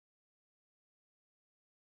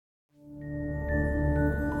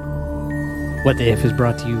What the If is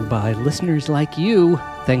brought to you by listeners like you,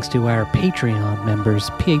 thanks to our Patreon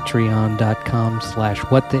members,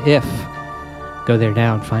 patreon.com/whattheif. Go there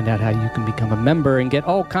now and find out how you can become a member and get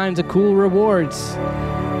all kinds of cool rewards.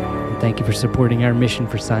 And thank you for supporting our mission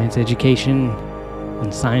for science education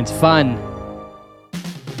and science fun.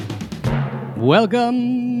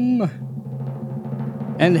 Welcome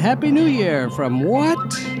and Happy New Year from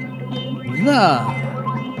What the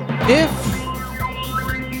If.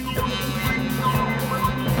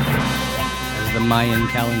 The Mayan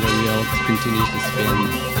calendar wheel continues to spin.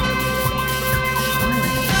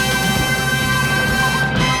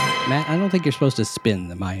 Matt, I don't think you're supposed to spin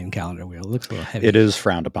the Mayan calendar wheel. It looks a little heavy. It is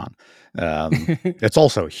frowned upon. It's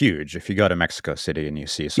also huge. If you go to Mexico City and you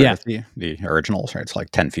see sort of the originals, right, it's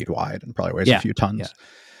like 10 feet wide and probably weighs a few tons. Yeah.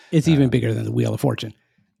 It's even bigger than the Wheel of Fortune.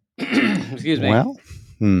 Excuse me. Well,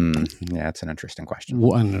 yeah, it's an interesting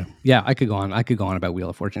question. Yeah, I could go on. I could go on about Wheel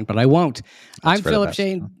of Fortune, but I won't. I'm Philip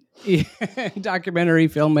Shane. Documentary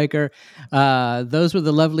filmmaker. Those were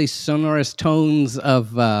the lovely sonorous tones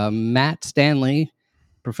of Matt Stanley,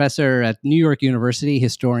 professor at New York University,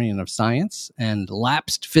 historian of science, and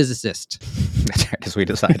lapsed physicist. That's right, as we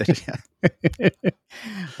decided.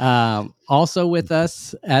 Also with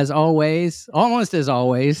us, as always, almost as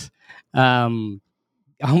always,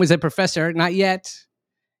 always a professor, not yet,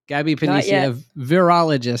 Gabby Panisia,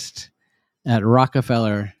 virologist at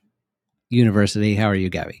Rockefeller University. How are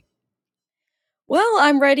you, Gabby? Well,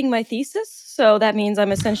 I'm writing my thesis, so that means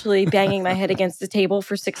I'm essentially banging my head against the table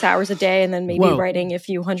for 6 hours a day and then maybe writing a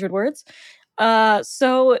few hundred words.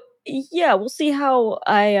 So, yeah, we'll see how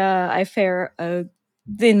I fare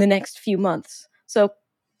in the next few months. So,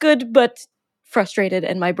 good, but frustrated,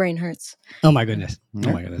 and my brain hurts. Oh, my goodness.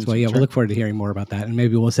 Oh, my goodness. Well, yeah, we'll look forward to hearing more about that, and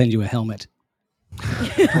maybe we'll send you a helmet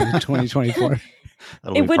for 2024.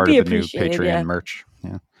 That'll be part of the new Patreon merch.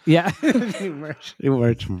 Yeah, new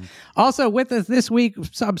merch. Also with us this week,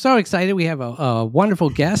 I'm so excited. We have a wonderful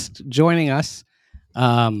guest joining us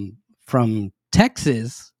from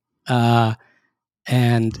Texas, and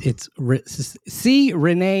it's C.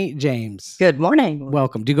 Renee James. Good morning.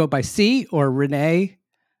 Welcome. Do you go by C or Renee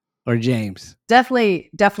or James? Definitely,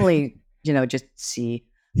 just C.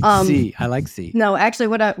 C. I like C. No, actually,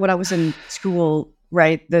 when I was in school,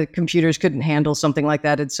 right, the computers couldn't handle something like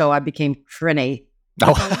that, and so I became Renee.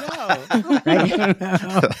 Oh, no. Right?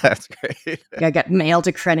 That's great. I got mailed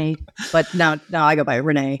to Renee, but now I go by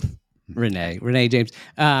Renee. Renee James.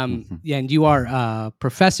 Yeah, and you are a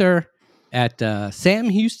professor at Sam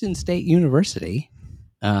Houston State University,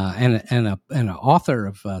 and an author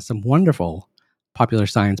of some wonderful popular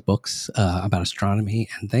science books about astronomy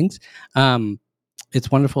and things. It's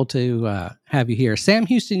wonderful to have you here. Sam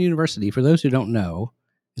Houston University, for those who don't know,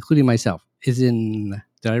 including myself, is in.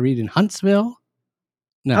 Did I read in Huntsville?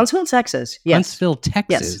 No. Huntsville, Texas. Yes. Huntsville,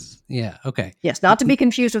 Texas. Yes. Yeah. Okay. Yes, not to be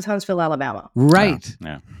confused with Huntsville, Alabama. Right.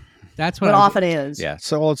 Yeah. That's what it often is. Yeah.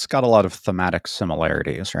 So it's got a lot of thematic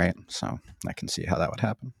similarities, right? So I can see how that would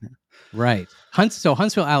happen. Yeah. Right. So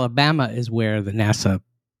Huntsville, Alabama is where the NASA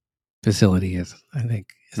facility is, I think.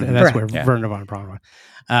 That's where Werner von Braun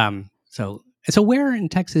was. So where in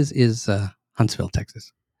Texas is Huntsville,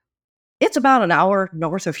 Texas? It's about an hour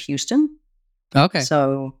north of Houston. Okay.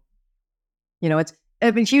 So,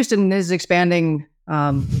 Houston is expanding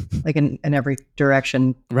like in every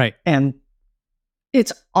direction. Right. And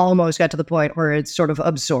it's almost got to the point where it's sort of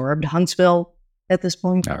absorbed Huntsville at this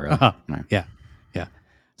point. Oh, really? Yeah. Yeah.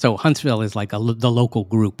 So Huntsville is like the local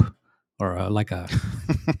group or like a...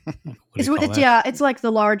 it's like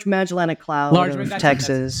the Large Magellanic Cloud of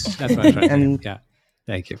Texas. That's what I was trying to say. Yeah.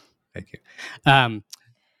 Thank you.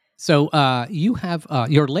 So you have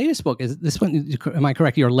your latest book is this one. Am I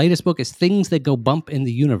correct? Your latest book is Things That Go Bump in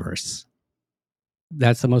the Universe.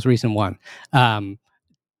 That's the most recent one.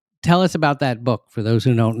 Tell us about that book for those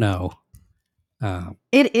who don't know.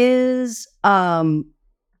 It is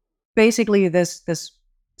basically this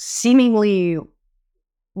seemingly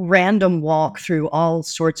random walk through all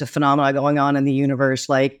sorts of phenomena going on in the universe,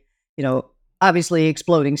 like, obviously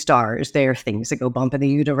exploding stars. They are things that go bump in the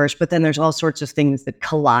universe, but then there's all sorts of things that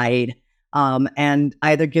collide and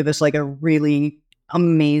either give us like a really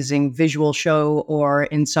amazing visual show, or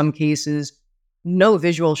in some cases, no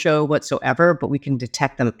visual show whatsoever, but we can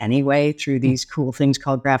detect them anyway through these cool things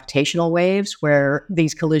called gravitational waves, where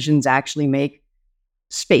these collisions actually make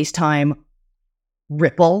space-time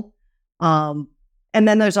ripple. And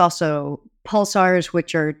then there's also pulsars,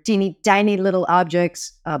 which are teeny tiny little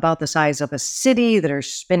objects about the size of a city that are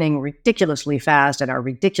spinning ridiculously fast and are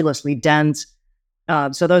ridiculously dense.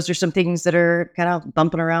 So those are some things that are kind of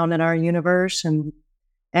bumping around in our universe.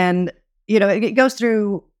 And it goes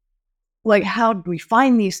through like, how do we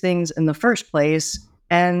find these things in the first place?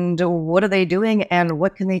 And what are they doing? And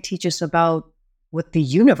what can they teach us about what the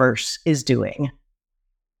universe is doing?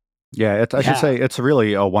 Yeah, I should say it's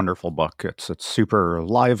really a wonderful book. It's super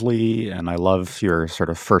lively, and I love your sort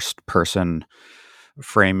of first person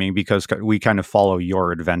framing because we kind of follow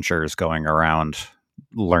your adventures going around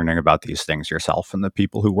learning about these things yourself and the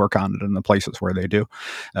people who work on it and the places where they do.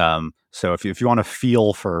 So if you want to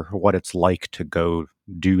feel for what it's like to go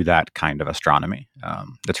do that kind of astronomy,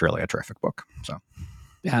 it's really a terrific book. So.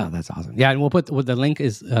 Yeah, that's awesome. Yeah, and we'll put the link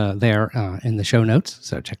is there in the show notes,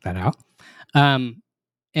 so check that out.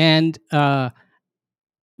 And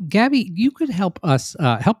Gabby, you could help us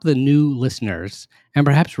help the new listeners, and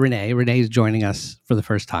perhaps Renee. Renee is joining us for the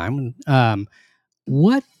first time.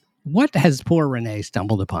 What has poor Renee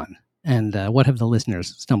stumbled upon, and what have the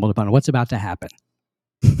listeners stumbled upon? What's about to happen?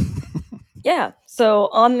 Yeah. So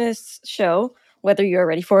on this show, whether you're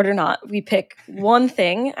ready for it or not, we pick one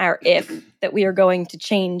thing, our if, that we are going to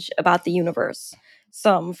change about the universe.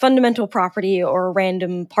 Some fundamental property or a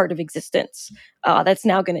random part of existence that's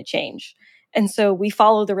now going to change. And so we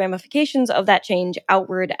follow the ramifications of that change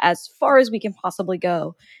outward as far as we can possibly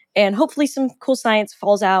go. And hopefully some cool science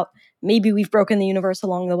falls out. Maybe we've broken the universe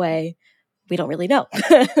along the way. We don't really know.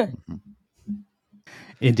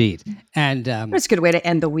 Indeed. And it's a good way to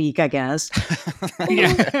end the week, I guess.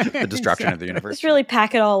 The destruction of the universe. Just really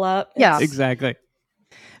pack it all up. Yeah, exactly.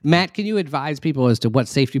 Matt, can you advise people as to what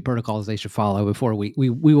safety protocols they should follow before we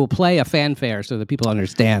will play a fanfare so that people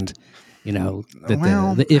understand, that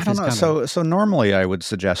the if is coming? So normally I would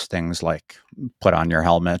suggest things like put on your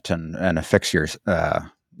helmet and affix your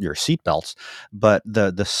seatbelts, but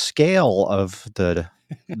the scale of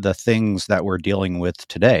the things that we're dealing with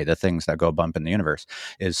today, the things that go bump in the universe,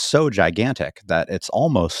 is so gigantic that it's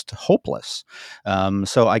almost hopeless.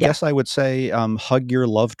 So I guess I would say hug your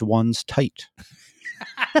loved ones tight.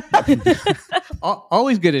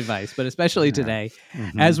 Always good advice, but especially today,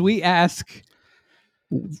 as we ask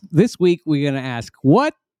this week, we're going to ask,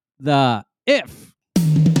 what the if?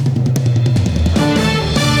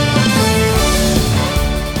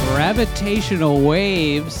 Gravitational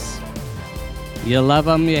waves. You love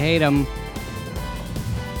them, you hate them.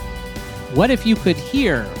 What if you could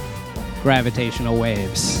hear gravitational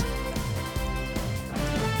waves?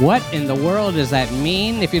 What in the world does that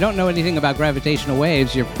mean? If you don't know anything about gravitational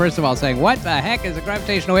waves, you're first of all saying, what the heck is a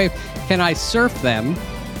gravitational wave? Can I surf them?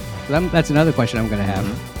 That's another question I'm going to have.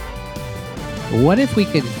 What if we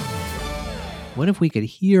could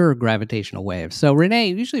hear gravitational waves? So Renee,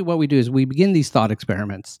 usually what we do is we begin these thought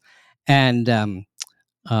experiments, and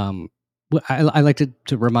I like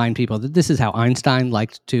to remind people that this is how Einstein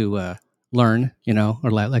liked to learn, or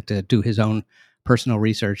like to do his own personal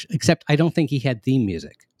research, except I don't think he had theme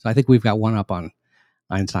music. So I think we've got one up on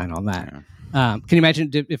Einstein on that. Yeah. Can you imagine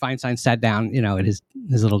if Einstein sat down, at his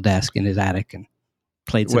little desk in his attic and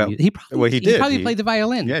played some music? He probably played the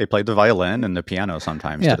violin. Yeah, he played the violin and the piano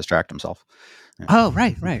sometimes to distract himself. Yeah. Oh,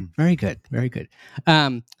 right. Very good.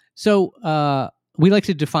 So we like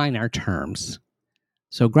to define our terms.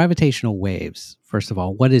 So gravitational waves, first of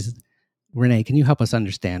all, Renee, can you help us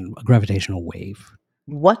understand a gravitational wave?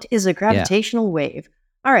 What is a gravitational wave?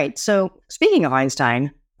 All right. So speaking of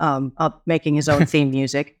Einstein, up making his own theme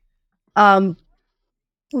music, one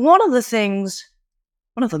of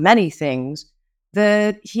the many things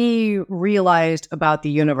that he realized about the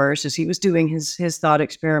universe as he was doing his thought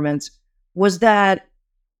experiments was that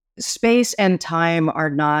space and time are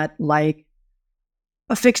not like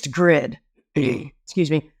a fixed grid. Excuse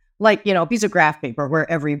me. Like, a piece of graph paper where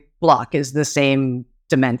every block is the same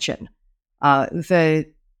dimension.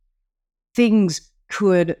 The things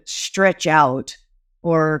could stretch out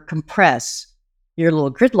or compress your little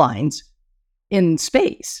grid lines in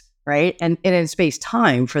space, right? And in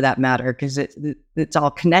space-time, for that matter, because it's all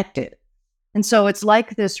connected. And so it's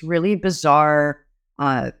like this really bizarre,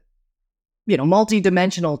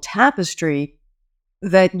 multi-dimensional tapestry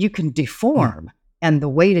that you can deform. And the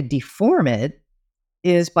way to deform it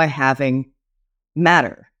is by having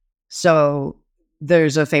matter. So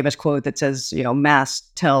there's a famous quote that says, mass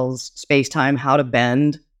tells space-time how to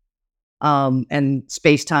bend, and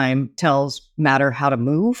space-time tells matter how to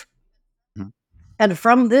move. And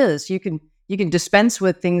from this, you can dispense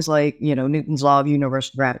with things like, Newton's law of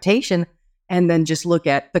universal gravitation, and then just look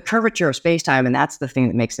at the curvature of space-time, and that's the thing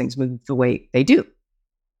that makes things move the way they do.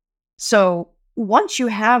 So once you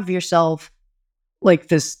have yourself like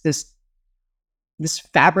this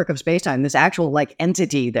fabric of space-time, this actual like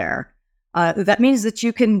entity there, that means that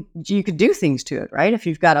you can do things to it, right? If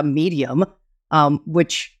you've got a medium,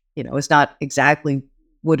 which is not exactly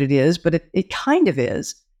what it is, but it kind of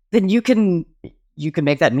is. then you can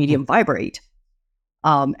make that medium vibrate.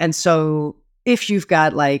 And so if you've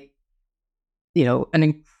got like, an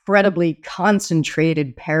incredibly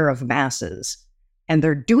concentrated pair of masses and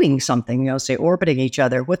they're doing something, say orbiting each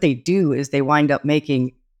other, what they do is they wind up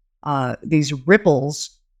making these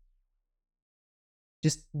ripples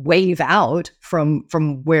just wave out from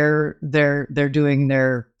where they're doing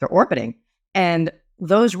their orbiting. And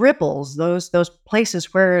those ripples, those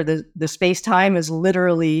places where the space-time is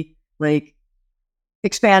literally like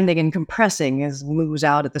expanding and compressing as it moves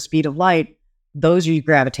out at the speed of light, those are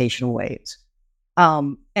gravitational waves.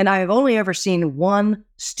 And I've only ever seen one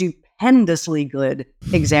stupendously good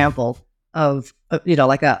example of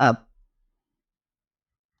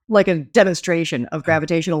like a demonstration of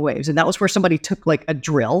gravitational waves. And that was where somebody took like a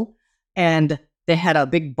drill and they had a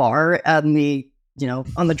big bar on the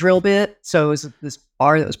drill bit. So it was this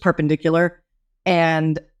bar that was perpendicular.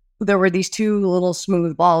 And there were these two little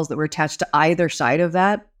smooth balls that were attached to either side of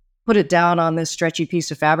that, put it down on this stretchy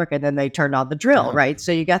piece of fabric, and then they turned on the drill, right?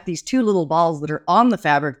 So you got these two little balls that are on the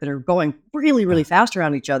fabric that are going really, really fast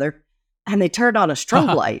around each other. And they turned on a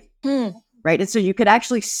strobe light. Right. And so you could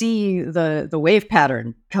actually see the wave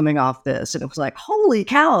pattern coming off this. And it was like, holy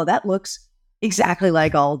cow, that looks exactly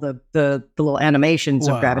like all the little animations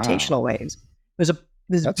of gravitational waves. It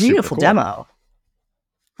was a beautiful demo.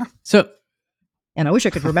 So, and I wish I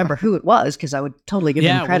could remember who it was because I would totally give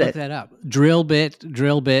him credit. We'll look that up. Drill bit.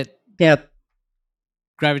 Yeah.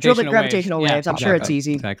 Gravitational waves. I'm sure it's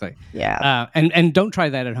easy. Exactly. Yeah. And don't try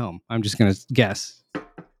that at home. I'm just going to guess.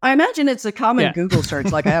 I imagine it's a common Google search.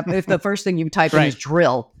 Like if the first thing you type in is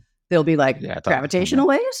drill, they'll be like gravitational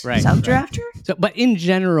waves. Right. Is that what you're after? So, but in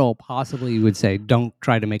general, possibly you would say don't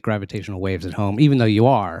try to make gravitational waves at home, even though you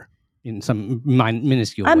are in some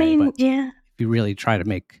minuscule way. I mean, if you really try to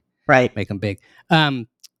make them big.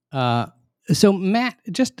 So Matt,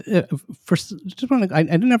 I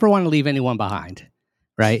never want to leave anyone behind,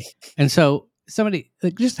 right? And so somebody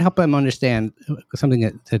just help them understand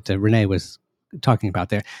something that Renee was talking about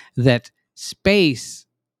there, that space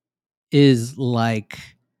is like,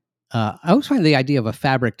 I always find the idea of a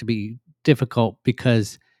fabric to be difficult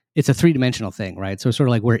because it's a three-dimensional thing, right? So it's sort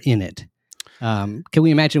of like we're in it. Can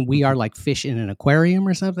we imagine we are like fish in an aquarium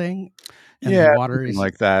or something? And the water is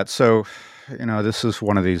like that. So, this is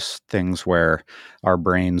one of these things where our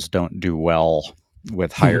brains don't do well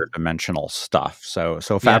with higher dimensional stuff. So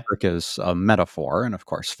fabric is a metaphor, and of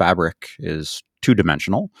course, fabric is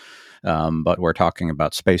two-dimensional. But we're talking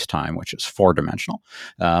about space-time, which is four-dimensional.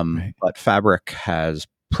 But fabric has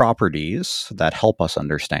properties that help us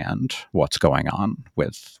understand what's going on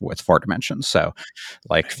with four dimensions. So,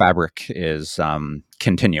 like fabric is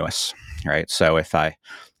continuous, right? So if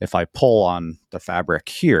I pull on the fabric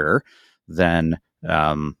here, then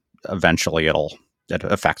eventually it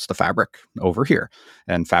affects the fabric over here,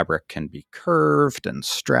 and fabric can be curved and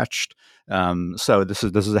stretched. So this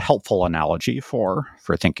is a helpful analogy for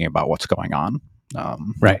thinking about what's going on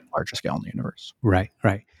on a larger scale in the universe. Right.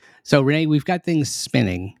 So Renee, we've got things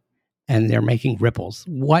spinning and they're making ripples.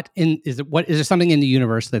 Is there something in the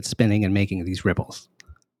universe that's spinning and making these ripples?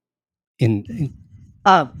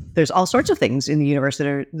 There's all sorts of things in the universe that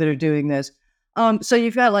are doing this. So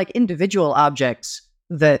you've got like individual objects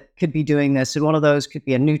that could be doing this, and one of those could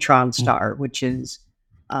be a neutron star, which is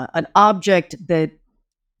an object that,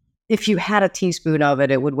 if you had a teaspoon of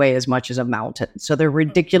it, it would weigh as much as a mountain. So they're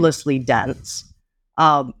ridiculously dense.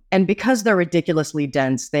 And because they're ridiculously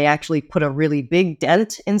dense, they actually put a really big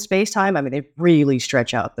dent in space-time. I mean, they really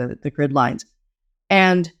stretch out the grid lines.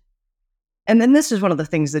 And then this is one of the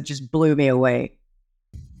things that just blew me away.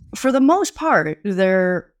 For the most part,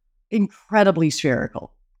 they're incredibly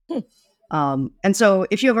spherical. And so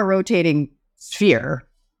if you have a rotating sphere,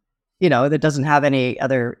 that doesn't have any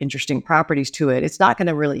other interesting properties to it, it's not going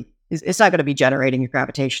to be generating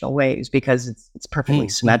gravitational waves because it's perfectly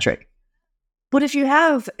symmetric. But if you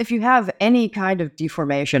have any kind of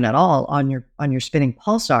deformation at all on your spinning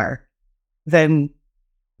pulsar, then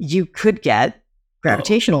you could get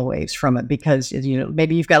gravitational waves from it because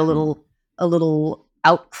maybe you've got a little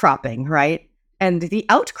outcropping, right? And the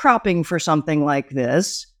outcropping for something like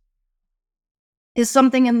this is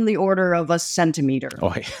something in the order of a centimeter.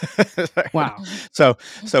 Oh, wow! So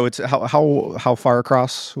it's how far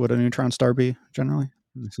across would a neutron star be generally?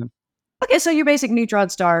 Okay, so your basic neutron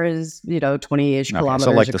star is 20-ish kilometers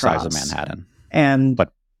so like across. The size of Manhattan,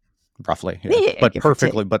 but roughly, but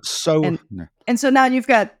perfectly, but so and so now you've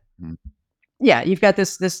got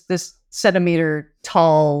this centimeter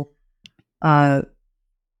tall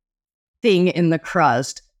thing in the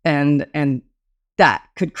crust, and that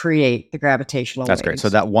could create the gravitational That's waves. great. So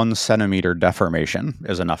that 1 centimeter deformation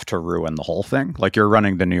is enough to ruin the whole thing. Like you're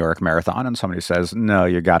running the New York Marathon and somebody says, no,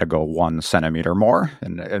 you got to go 1 centimeter more.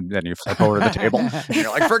 And then you flip over the table and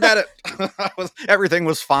you're like, forget it. Everything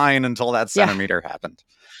was fine until that centimeter happened.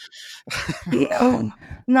 No,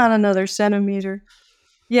 not another centimeter.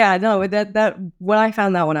 Yeah, no, that when I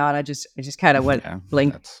found that one out, I just kind of went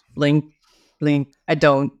blink, blink.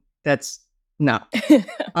 That's no.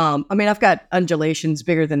 I mean, I've got undulations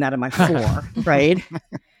bigger than that in my floor, right?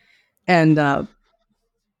 And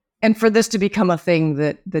for this to become a thing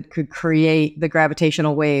that could create the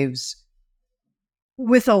gravitational waves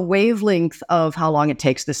with a wavelength of how long it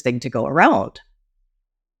takes this thing to go around,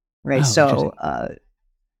 right? So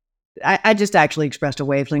I just actually expressed a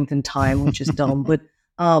wavelength in time, which is dumb, but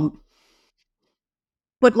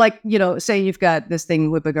like, you know, say you've got this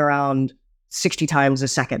thing whipping around 60 times a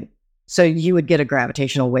second. So you would get a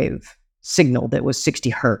gravitational wave signal that was 60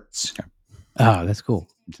 hertz. Okay. Oh, that's cool.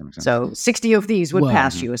 So 60 of these would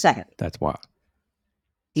pass you a second. That's wild.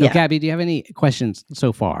 So, Gabby, do you have any questions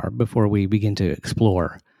so far before we begin to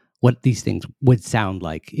explore what these things would sound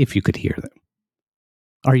like if you could hear them?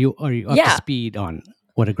 Are you up to speed on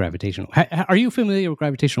what a gravitational? Are you familiar with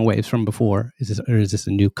gravitational waves from before? Is this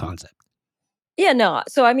a new concept? Yeah, no.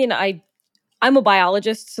 So I mean, I'm a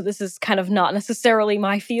biologist, so this is kind of not necessarily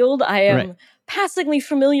my field. I am passingly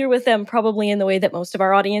familiar with them, probably in the way that most of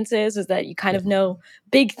our audience is that you kind of know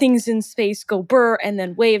big things in space go burr and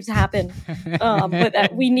then waves happen, but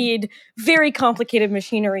that we need very complicated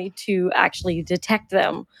machinery to actually detect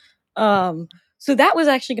them. So that was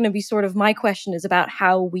actually going to be sort of my question, is about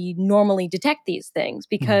how we normally detect these things,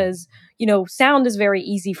 because, you know, sound is very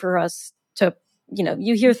easy for us to, you know,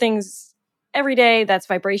 you hear things every day. That's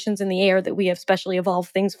vibrations in the air that we have specially evolved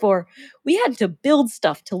things for. We had to build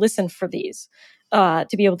stuff to listen for these, to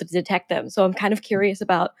be able to detect them. So I'm kind of curious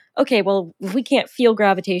about, okay, well, if we can't feel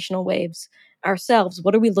gravitational waves ourselves,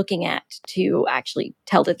 what are we looking at to actually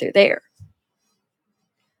tell that they're there?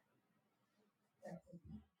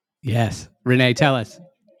 Yes. Renee, tell us.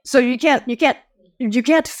 So you can't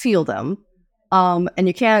feel them, and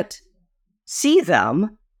you can't see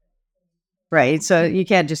them, right? So you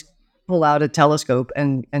can't just pull out a telescope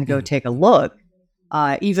and go take a look.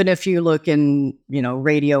 Even if you look in, you know,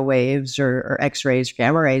 radio waves or X-rays, or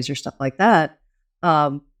gamma rays, or stuff like that.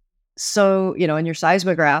 So, you know, and your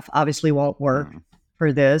seismograph obviously won't work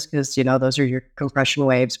for this because, you know, those are your compression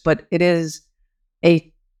waves. But it is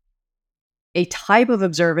a type of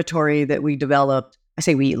observatory that we developed. I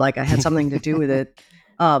say we, like I had something to do with it.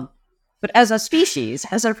 But as a species,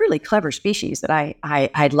 as a really clever species that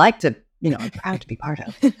I'd like to, you know, I'm proud to be part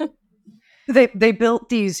of. They built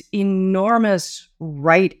these enormous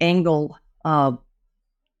right angle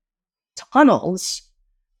tunnels,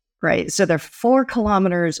 right? So they're 4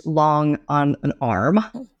 kilometers long on an arm.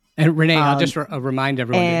 And Renee, I'll just remind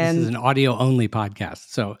everyone that this is an audio only podcast.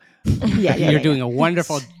 So you're doing a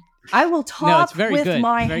wonderful. I will talk with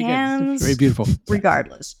my hands. It's very beautiful,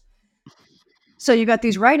 regardless. So you got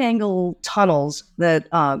these right angle tunnels that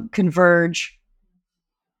converge.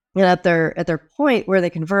 And at their point where they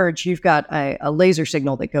converge, you've got a laser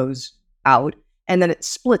signal that goes out, and then it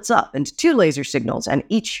splits up into 2 laser signals, and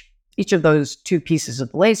each of those 2 pieces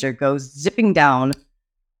of the laser goes zipping down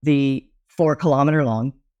the 4 kilometer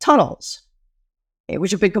long tunnels,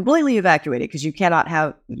 which have been completely evacuated because you cannot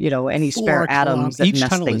have, you know, any spare atoms that each mess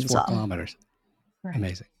tunnel things is 4 up. kilometers.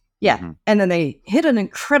 Amazing. Yeah, and then they hit an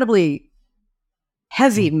incredibly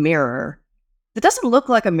heavy mirror that doesn't look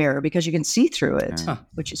like a mirror because you can see through it,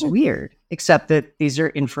 which is weird, except that these are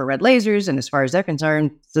infrared lasers, and as far as they're concerned,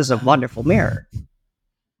 this is a wonderful mirror.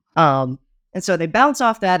 And so they bounce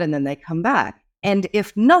off that, and then they come back. And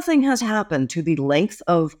if nothing has happened to the length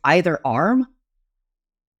of either arm,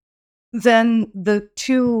 then the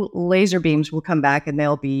 2 laser beams will come back, and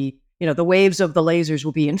they'll be, you know, the waves of the lasers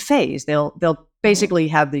will be in phase. They'll basically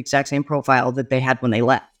have the exact same profile that they had when they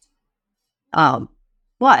left.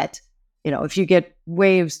 But you know, if you get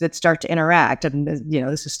waves that start to interact, and, you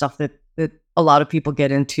know, this is stuff that a lot of people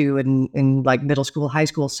get into in like middle school, high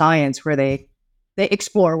school science, where they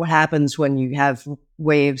explore what happens when you have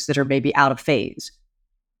waves that are maybe out of phase.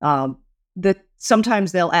 That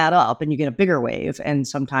sometimes they'll add up and you get a bigger wave, and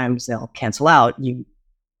sometimes they'll cancel out. You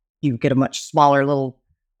get a much smaller little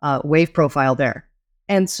wave profile there.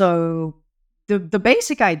 And so the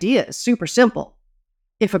basic idea is super simple.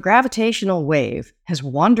 If a gravitational wave has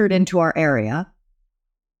wandered into our area,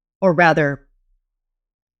 or rather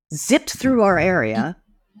zipped through our area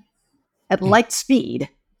at light speed,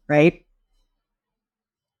 right?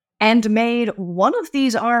 And made one of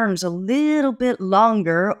these arms a little bit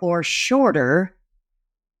longer or shorter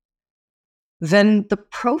then the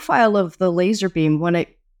profile of the laser beam when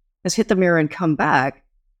it has hit the mirror and come back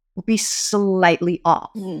will be slightly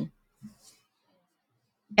off.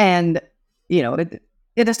 And, you know,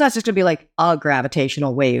 it's not just going to be like a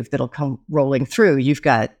gravitational wave that'll come rolling through. You've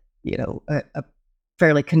got, you know, a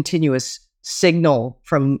fairly continuous signal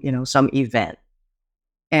from, you know, some event.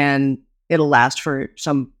 And it'll last for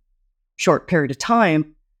some short period of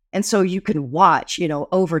time. And so you can watch, you know,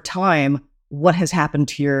 over time, what has happened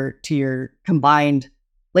to your combined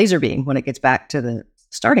laser beam when it gets back to the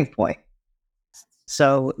starting point.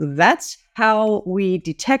 So that's how we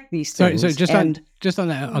detect these things. So just on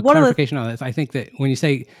that, a clarification on this. I think that when you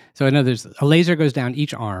say, so I know there's a laser goes down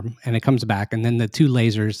each arm and it comes back, and then the two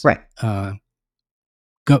lasers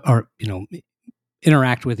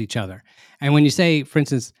interact with each other. And when you say, for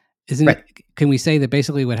instance, can we say that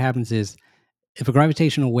basically what happens is if a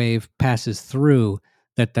gravitational wave passes through,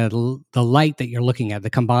 that the light that you're looking at, the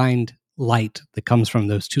combined light that comes from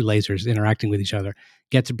those two lasers interacting with each other,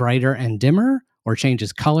 gets brighter and dimmer or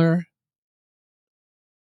changes color?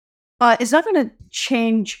 It's not going to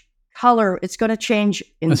change color. It's going to change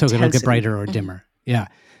intensity. So it'll get brighter or dimmer. Yeah.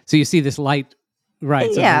 So you see this light,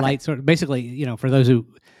 right? So the light sort of basically, you know, for those who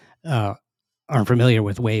aren't familiar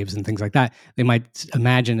with waves and things like that, they might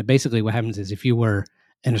imagine that basically what happens is if you were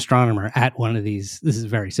an astronomer at one of these, this is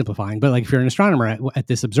very simplifying, but like if you're an astronomer at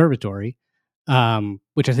this observatory,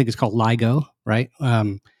 which I think is called LIGO, right?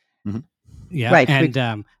 Yeah. Right.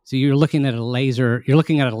 And so you're looking at a laser, you're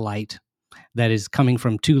looking at a light that is coming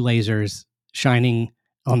from two lasers shining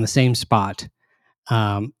on the same spot.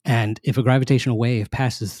 And if a gravitational wave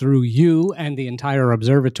passes through you and the entire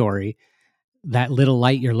observatory, that little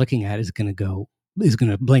light you're looking at is going to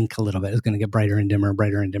blink a little bit. It's going to get brighter and dimmer,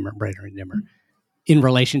 brighter and dimmer, brighter and dimmer in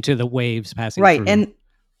relation to the waves passing through. And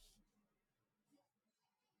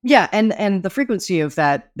yeah, and the frequency of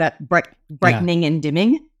that brightening and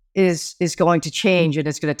dimming is going to change, and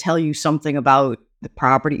it's going to tell you something about the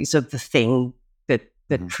properties of the thing that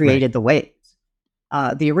created the waves,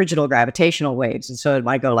 the original gravitational waves. And so it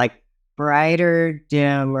might go like brighter,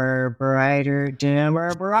 dimmer, brighter,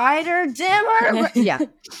 dimmer, brighter, dimmer. Yeah.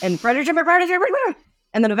 And brighter, dimmer, brighter, dimmer.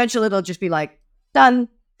 And then eventually it'll just be like, done.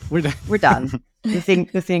 We're done. The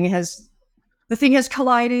thing has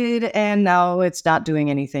collided, and now it's not doing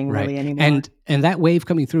anything really anymore. And that wave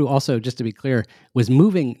coming through also, just to be clear, was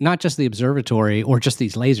moving not just the observatory or just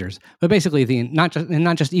these lasers, but basically not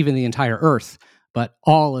just even the entire Earth, but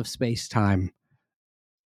all of space-time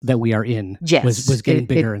that we are in was getting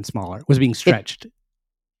bigger and smaller, was being stretched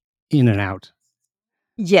in and out.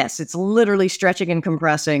 Yes, it's literally stretching and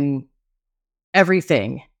compressing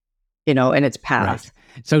everything, you know, in its path. Right.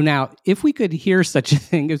 So now, if we could hear such a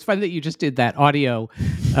thing, it's fun that you just did that audio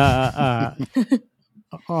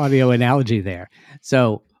analogy there.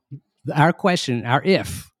 So our question, our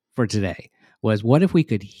if for today was, what if we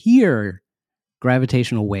could hear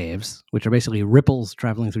gravitational waves, which are basically ripples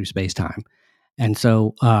traveling through space-time? And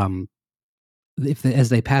so as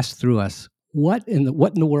they pass through us, what in the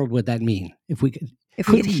world would that mean if we could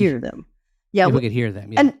hear them? Yeah, we could hear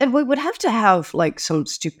them. Yeah. And we would have to have like some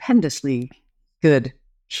stupendously good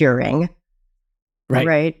hearing.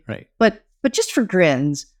 Right. But just for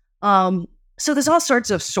grins. So there's all sorts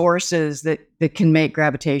of sources that can make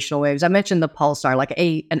gravitational waves. I mentioned the pulsar, like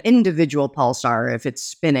an individual pulsar, if it's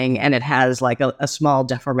spinning and it has like a small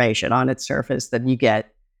deformation on its surface, then you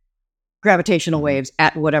get gravitational waves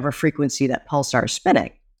at whatever frequency that pulsar is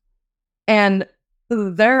spinning. And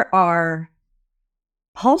there are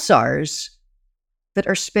pulsars that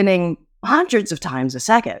are spinning hundreds of times a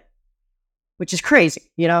second, which is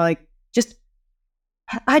crazy. You know, like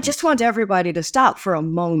I just want everybody to stop for a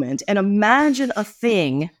moment and imagine a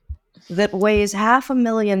thing that weighs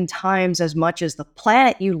 500,000 times as much as the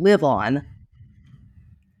planet you live on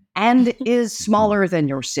and is smaller than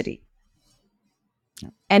your city.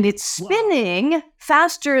 And it's spinning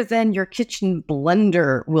faster than your kitchen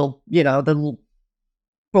blender will, you know, the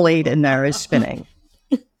blade in there is spinning.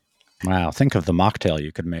 Wow, think of the mocktail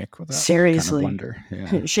you could make with that. Seriously. Kind of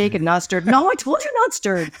blender. Yeah. Shaken, not stirred. No, I told you not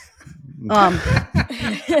stirred.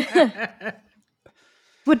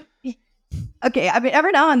 But okay, I mean,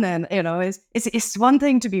 every now and then, you know, it's one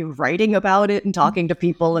thing to be writing about it and talking to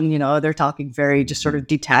people, and you know, they're talking very just sort of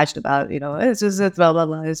detached about, you know, it's blah blah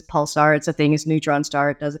blah, it's a pulsar, it's a thing, it's a neutron star,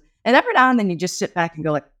 it does it. And every now and then you just sit back and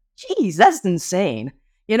go like, geez, that's insane.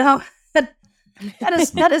 You know,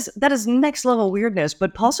 that is next level weirdness.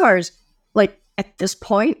 But pulsars, like at this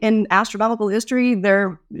point in astronomical history,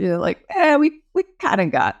 they're, you know, like, we kind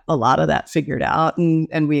of got a lot of that figured out,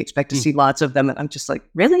 and we expect to see lots of them. And I'm just like,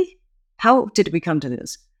 really? How did we come to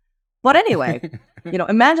this? But anyway,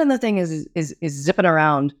 imagine the thing is zipping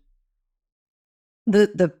around.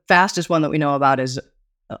 The fastest one that we know about is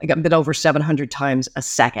like a bit over 700 times a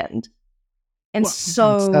second. And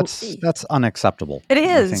so that's unacceptable. It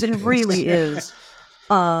is. It really is.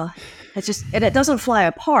 It's just, and it doesn't fly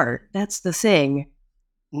apart. That's the thing.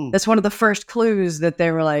 That's one of the first clues that they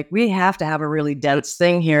were like, we have to have a really dense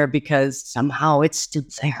thing here because somehow it's still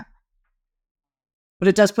there. But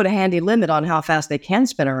it does put a handy limit on how fast they can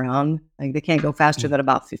spin around. Like they can't go faster than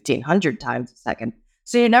about 1,500 times a second.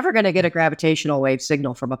 So you're never going to get a gravitational wave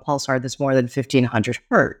signal from a pulsar that's more than 1,500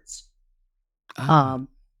 hertz. And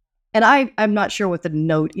I'm not sure what the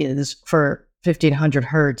note is for 1,500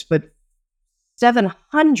 hertz, but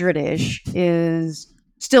 700-ish is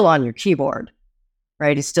still on your keyboard,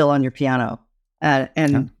 right? It's still on your piano.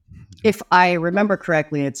 And if I remember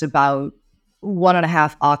correctly, it's about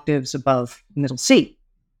 1.5 octaves above middle C.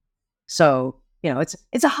 So,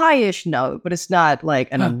 it's a high-ish note, but it's not like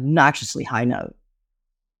an obnoxiously high note.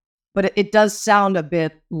 But it does sound a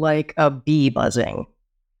bit like a bee buzzing.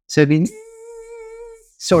 So it'd be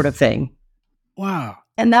sort of thing. Wow.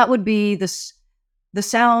 And that would be the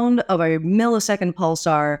sound of a millisecond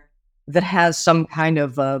pulsar that has some kind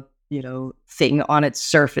of a, thing on its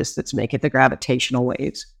surface that's making the gravitational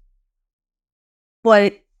waves.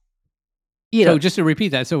 But, So just to repeat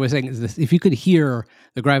that, so we're saying is this, if you could hear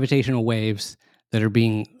the gravitational waves that are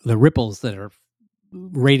the ripples that are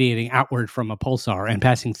radiating outward from a pulsar and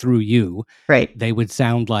passing through you, right, they would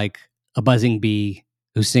sound like a buzzing bee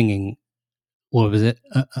who's singing. What was it?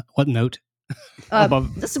 What note?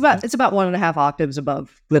 It's about 1.5 octaves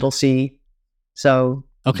above little c. So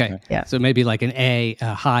okay, yeah. So maybe like an A,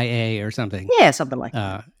 a high A or something. Yeah, something like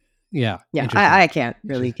that. Yeah. I can't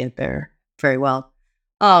really get there very well.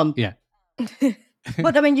 Yeah.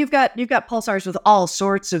 But I mean, you've got pulsars with all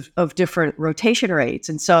sorts of different rotation rates,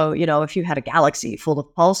 and so if you had a galaxy full of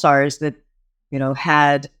pulsars that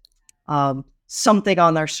had something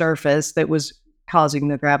on their surface that was causing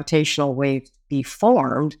the gravitational wave to be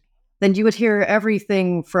formed, then you would hear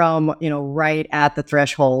everything from right at the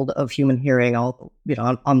threshold of human hearing, all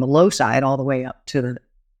on the low side, all the way up to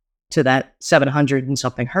that 700 and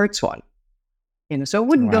something hertz one. So it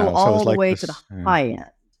wouldn't go all the way to the high end.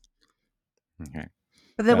 Okay.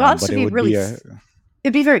 But it would also be really,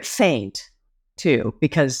 it'd be very faint too,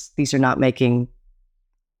 because these are not making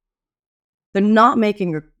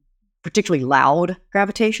particularly loud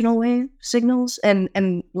gravitational wave signals.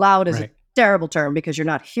 And loud is a terrible term because you're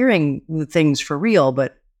not hearing the things for real,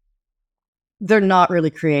 but they're not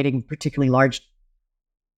really creating particularly large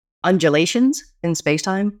undulations in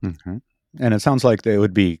space-time. Mm-hmm. And it sounds like they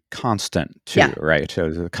would be constant too, right?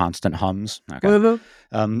 Constant hums. Okay.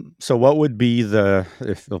 Mm-hmm. So what would be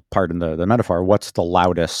if you'll pardon the metaphor, what's the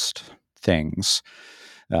loudest things,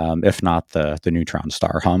 if not the neutron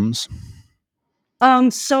star hums?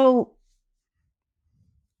 So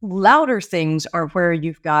louder things are where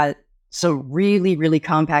you've got some really, really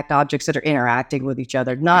compact objects that are interacting with each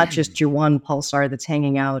other, not just your one pulsar that's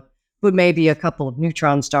hanging out, but maybe a couple of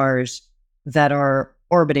neutron stars that are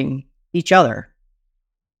orbiting each other.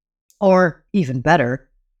 Or even better,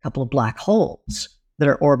 a couple of black holes that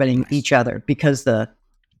are orbiting each other, because the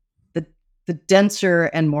denser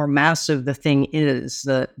and more massive the thing is,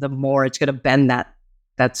 the more it's going to bend that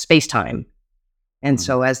space-time. And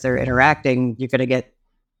so as they're interacting, you're going to get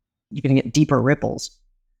deeper ripples.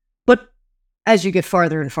 But as you get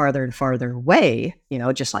farther and farther and farther away,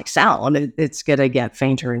 just like sound, it's going to get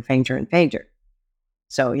fainter and fainter and fainter.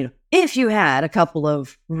 So, if you had a couple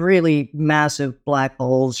of really massive black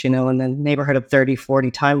holes, in the neighborhood of 30,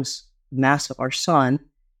 40 times the mass of our sun,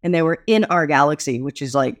 and they were in our galaxy, which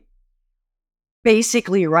is like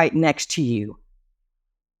basically right next to you,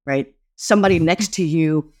 right? Somebody next to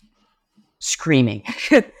you screaming.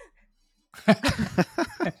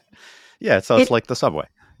 Yeah, so it's like the subway.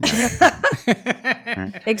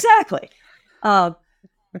 Exactly.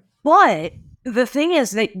 But the thing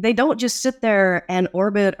is, they don't just sit there and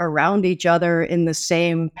orbit around each other in the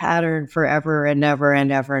same pattern forever and ever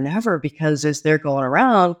and ever and ever, because as they're going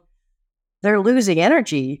around, they're losing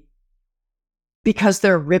energy because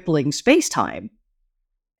they're rippling space-time.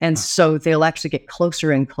 And so they'll actually get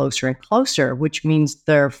closer and closer and closer, which means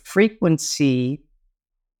their frequency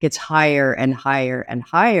gets higher and higher and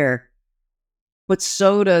higher. But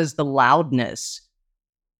so does the loudness,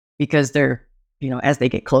 because they're, as they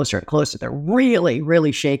get closer and closer, they're really,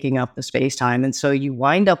 really shaking up the space-time. And so you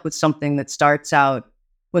wind up with something that starts out,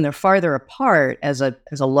 when they're farther apart, as a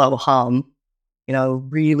low hum,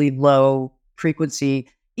 really low frequency,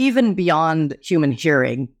 even beyond human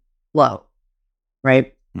hearing, low,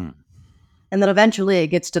 right? And then eventually it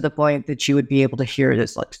gets to the point that you would be able to hear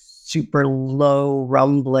this like super low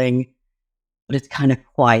rumbling, but it's kind of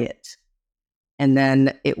quiet. And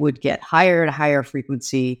then it would get higher and higher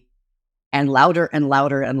frequency and louder and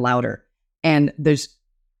louder and louder. And there's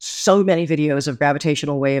so many videos of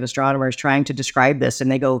gravitational wave astronomers trying to describe this,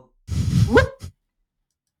 and they go, whoop.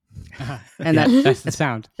 And that's the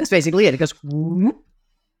sound. That's basically it. It goes, whoop.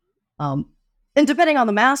 And depending on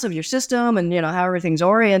the mass of your system and, how everything's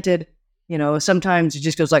oriented, sometimes it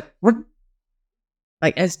just goes like, whoop.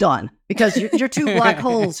 Like it's done because your two black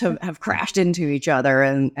holes have crashed into each other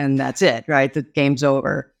and that's it, right? The game's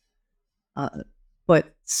over.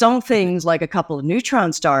 But some things like a couple of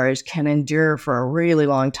neutron stars can endure for a really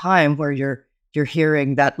long time where you're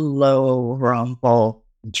hearing that low rumble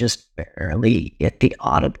just barely at the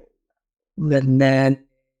audible. And then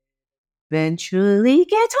eventually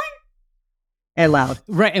gets higher and loud.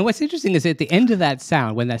 Right. And what's interesting is at the end of that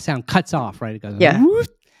sound, when that sound cuts off, right? It goes, yeah. Whoosh,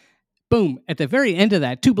 boom. At the very end of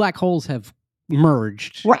that, two black holes have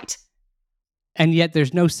merged. Right. And yet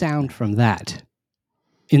there's no sound from that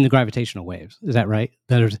in the gravitational waves. Is that right?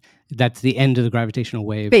 That's the end of the gravitational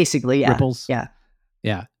wave. Basically, yeah. Ripples. Yeah.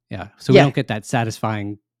 Yeah. Yeah. So we don't get that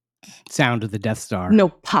satisfying sound of the Death Star. No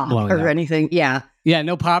pop or anything. Yeah. Yeah.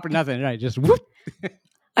 No pop or nothing. Right. Just whoop.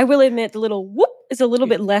 I will admit the little whoop is a little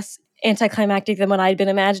bit less anticlimactic than what I'd been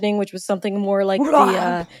imagining, which was something more like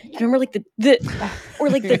the remember like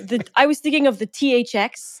the I was thinking of the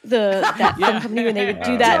THX, that film company when they would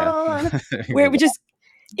do that where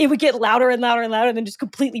it would get louder and louder and louder and then just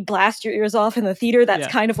completely blast your ears off in the theater. That's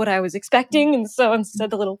kind of what I was expecting. And so instead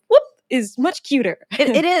the little whoop is much cuter.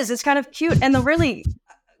 It is. It's kind of cute. And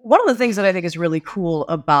one of the things that I think is really cool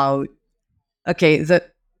about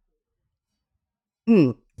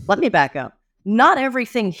let me back up. Not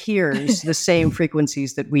everything hears the same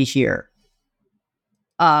frequencies that we hear.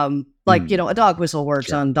 A dog whistle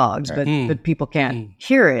works on dogs, but people can't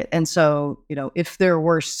hear it. And so, if there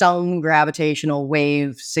were some gravitational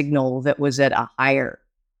wave signal that was at a higher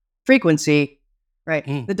frequency, right,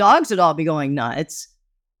 the dogs would all be going nuts.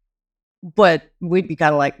 But we'd be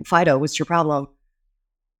kind of like, Fido, what's your problem?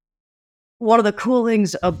 One of the cool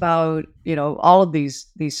things about, all of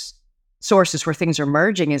these sources where things are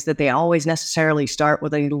merging is that they always necessarily start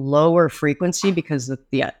with a lower frequency because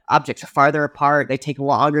the objects are farther apart. They take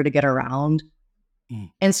longer to get around.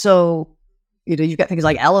 And so, you've got things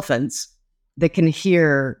like elephants that can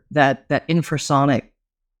hear that infrasonic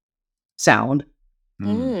sound.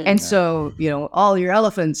 And so, all your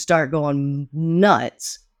elephants start going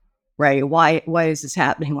nuts, right? Why is this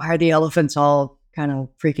happening? Why are the elephants all kind of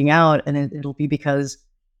freaking out? And it'll be because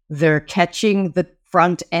they're catching the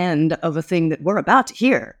front end of a thing that we're about to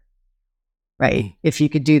hear, right? If you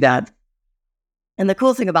could do that. And the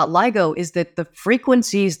cool thing about LIGO is that the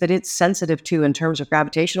frequencies that it's sensitive to in terms of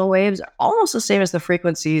gravitational waves are almost the same as the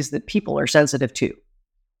frequencies that people are sensitive to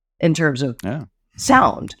in terms of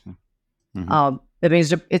sound. That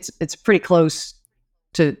means it's pretty close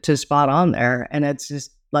to spot on there. And it's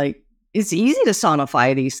just like, it's easy to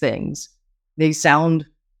sonify these things. They sound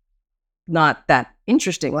not that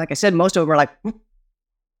interesting. Like I said, most of them are like,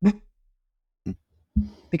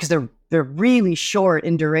 because they're really short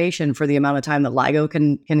in duration for the amount of time that LIGO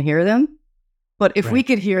can hear them. But if we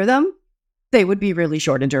could hear them, they would be really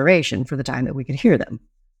short in duration for the time that we could hear them.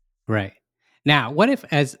 Right. Now, what if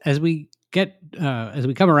as we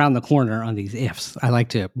come around the corner on these ifs, I like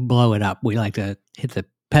to blow it up. We like to hit the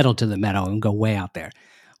pedal to the metal and go way out there.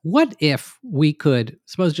 What if we could,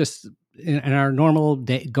 suppose just in our normal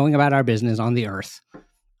day, going about our business on the Earth,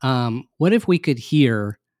 what if we could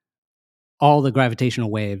hear all the gravitational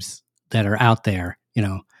waves that are out there,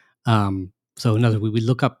 so in other words, we would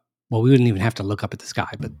look up, we wouldn't even have to look up at the sky,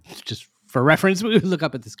 but just for reference, we would look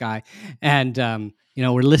up at the sky and,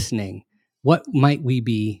 we're listening. What might we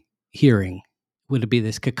be hearing? Would it be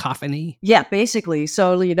this cacophony? Yeah, basically.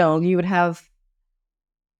 So, you would have,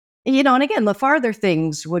 and again, the farther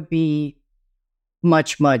things would be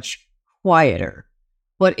much, much quieter.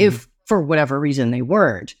 But if for whatever reason they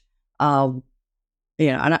weren't, and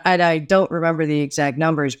I don't remember the exact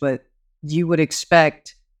numbers, but you would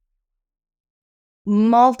expect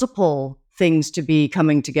multiple things to be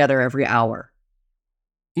coming together every hour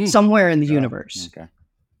somewhere in the universe. Okay.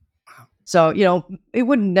 So, it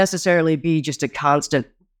wouldn't necessarily be just a constant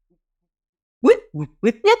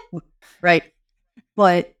right?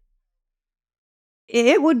 But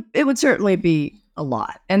it would certainly be a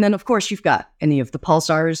lot. And then, of course, you've got any of the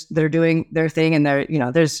pulsars that are doing their thing, and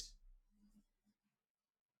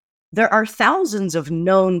there are thousands of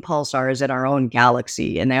known pulsars in our own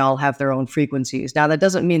galaxy, and they all have their own frequencies. Now, that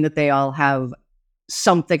doesn't mean that they all have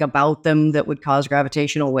something about them that would cause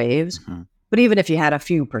gravitational waves. Mhm. But even if you had a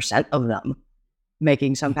few percent of them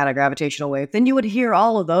making some kind of gravitational wave, then you would hear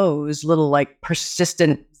all of those little like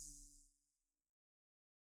persistent,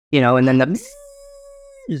 and then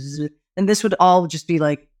and this would all just be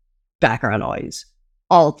like background noise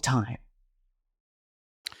all the time.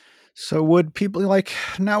 So would people like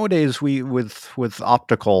nowadays we with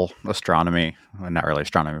optical astronomy, well, not really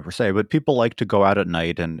astronomy per se, but people like to go out at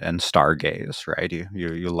night and stargaze, right?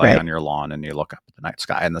 You lay Right. on your lawn and you look up at the night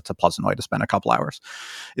sky, and that's a pleasant way to spend a couple hours.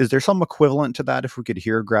 Is there some equivalent to that if we could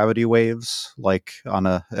hear gravity waves? Like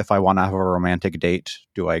if I want to have a romantic date,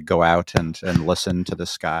 do I go out and listen to the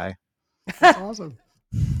sky? That's awesome.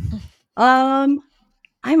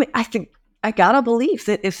 I think I gotta believe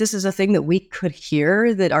that if this is a thing that we could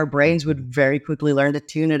hear, that our brains would very quickly learn to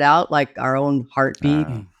tune it out, like our own heartbeat,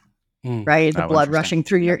 right? The blood rushing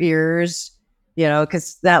through your ears,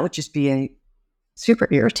 because that would just be super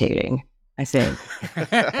irritating, I think.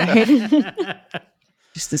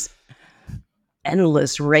 Just this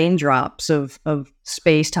endless raindrops of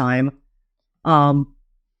space-time. But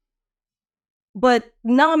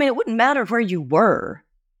no, I mean, it wouldn't matter where you were.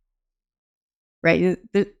 Right,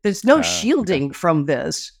 there's no shielding from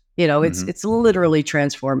this. It's literally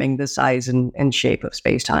transforming the size and shape of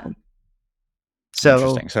space-time.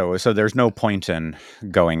 So interesting. So there's no point in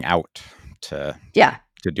going out to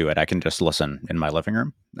do it. I can just listen in my living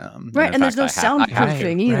room. Right, and there's no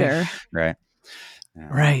soundproofing either. Right. Yeah.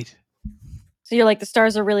 Right. So you're like, the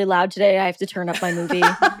stars are really loud today. I have to turn up my movie.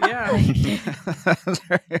 Yeah.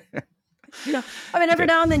 I mean, every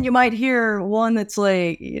now and then you might hear one that's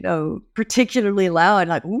like, particularly loud.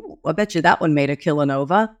 Like, ooh, I bet you that one made a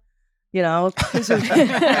kilonova. Because it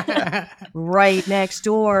was right next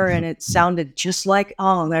door, and it sounded just like,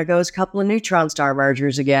 oh, there goes a couple of neutron star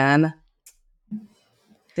mergers again.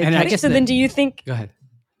 And I guess then do you think? Go ahead.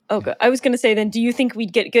 Oh, I was going to say, then, do you think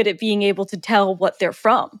we'd get good at being able to tell what they're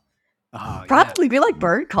from? Oh, probably be like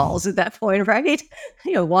bird calls at that point, right?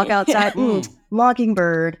 Walk outside,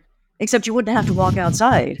 mockingbird. Except you wouldn't have to walk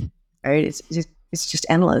outside, right? It's just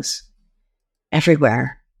endless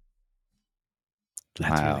everywhere.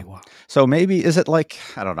 That's really wild. So maybe is it like,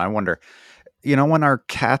 I don't know, I wonder, when our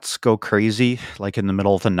cats go crazy, like in the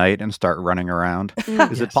middle of the night and start running around,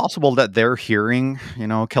 is it possible that they're hearing,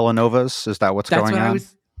 kilonovas? Is that what's going on?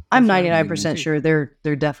 I'm 99% sure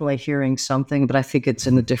they're definitely hearing something, but I think it's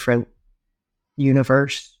in a different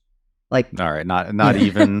universe. Like, all right, not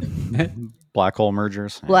even black hole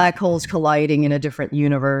mergers. Black holes colliding in a different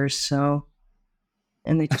universe. So,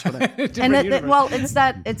 and they just want to. And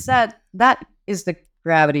that is the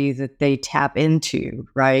gravity that they tap into,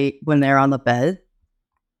 right? When they're on the bed,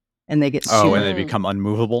 and they get and they become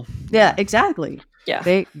unmovable. Yeah, exactly. Yeah,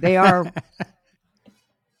 they are.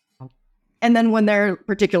 And then when their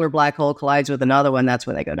particular black hole collides with another one, that's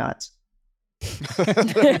when they go nuts.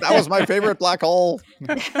 That was my favorite black hole.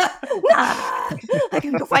 I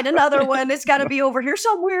can go find another one. It's got to be over here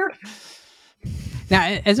somewhere.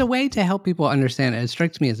 Now, as a way to help people understand, it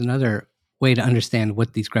strikes me as another way to understand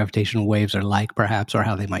what these gravitational waves are like, perhaps, or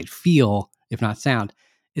how they might feel, if not sound.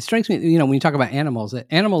 It strikes me, when you talk about animals, that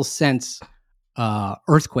animals sense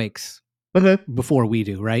earthquakes before we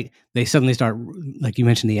do, right? They suddenly start, like you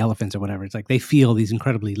mentioned, the elephants or whatever. It's like they feel these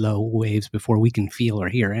incredibly low waves before we can feel or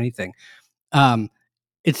hear anything.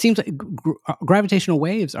 It seems like gravitational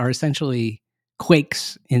waves are essentially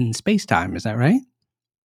quakes in space-time. Is that right?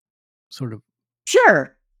 Sort of.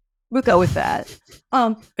 Sure, we'll go with that.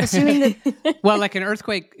 Assuming that, well, like an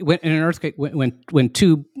earthquake, when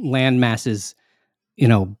two land masses,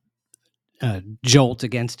 jolt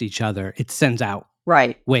against each other, it sends out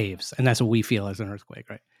waves, and that's what we feel as an earthquake,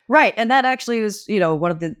 right? Right, and that actually is,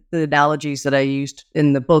 one of the analogies that I used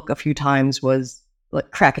in the book a few times was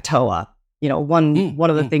like Krakatoa. One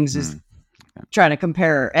of the things is trying to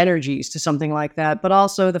compare energies to something like that, but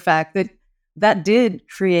also the fact that did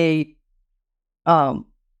create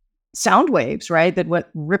sound waves, right? That went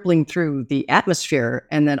rippling through the atmosphere,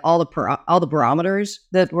 and then all the barometers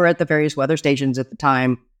that were at the various weather stations at the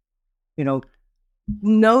time,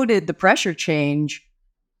 noted the pressure change,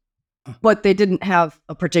 but they didn't have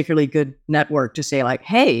a particularly good network to say like,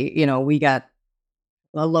 hey, we got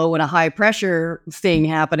a low and a high pressure thing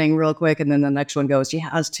happening real quick. And then the next one goes, yeah,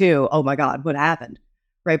 us too. Oh my God, what happened?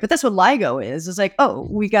 Right. But that's what LIGO is. It's like, oh,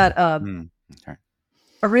 we got a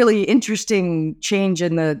really interesting change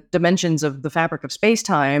in the dimensions of the fabric of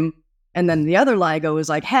space-time. And then the other LIGO is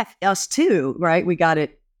like, heck, us too, right? We got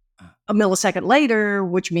it a millisecond later,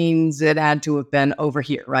 which means it had to have been over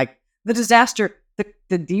here, right? The disaster,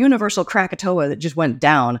 the universal Krakatoa that just went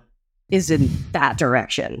down is in that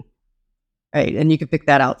direction. right? And you can pick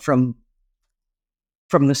that out from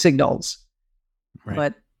the signals.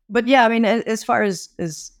 Right. But yeah, I mean, as far as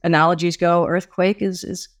analogies go, earthquake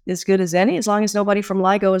is as good as any, as long as nobody from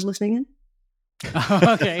LIGO is listening in.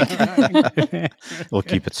 Okay. We'll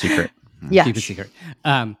keep it secret. Yeah. Keep it secret.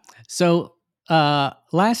 So,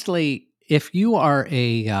 lastly, if you are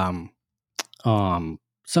a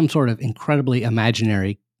some sort of incredibly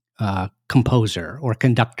imaginary composer or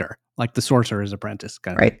conductor, like the Sorcerer's Apprentice,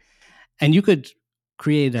 kind of, Right. and you could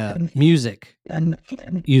create music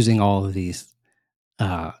using all of these,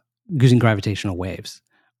 using gravitational waves,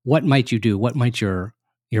 what might you do? What might your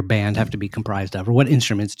band have to be comprised of, or what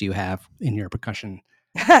instruments do you have in your percussion,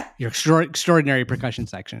 your extraordinary percussion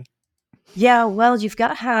section? Yeah, well, you've got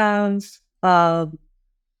to have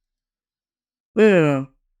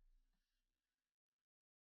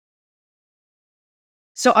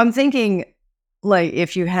so I'm thinking, like,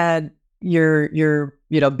 if you had your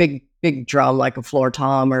big drum like a floor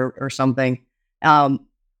tom or something, and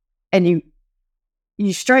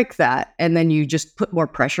you strike that, and then you just put more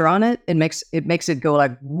pressure on it. It makes it go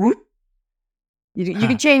like whoop. You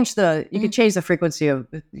can change the frequency of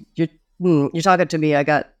you're talking to me. I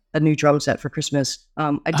got a new drum set for Christmas.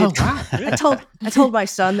 I did. Oh, wow. I told my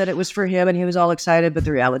son that it was for him, and he was all excited. But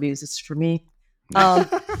the reality is, it's for me.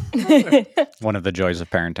 One of the joys of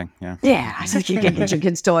parenting. Yeah. Yeah. So you get your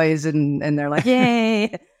kids toys, and they're like,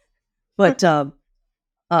 yay. But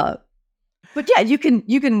yeah, you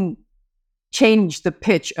can change the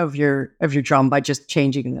pitch of your drum by just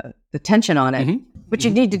changing the tension on it. Mm-hmm. But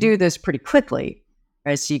you need to do this pretty quickly,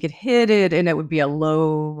 right? So you could hit it and it would be a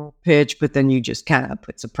low pitch, but then you just kind of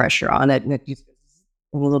put some pressure on it and it gets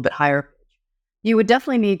a little bit higher. You would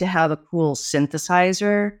definitely need to have a cool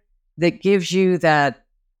synthesizer that gives you that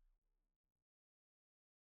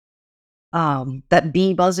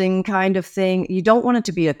bee buzzing kind of thing. You don't want it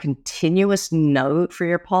to be a continuous note for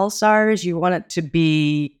your pulsars. You want it to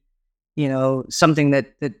be, something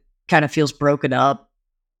that kind of feels broken up.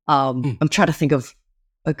 I'm trying to think of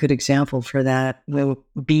a good example for that.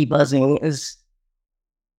 Bee buzzing is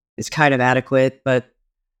kind of adequate, but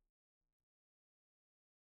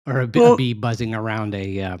or a bee buzzing around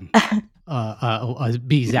a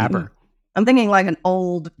bee zapper. I'm thinking like an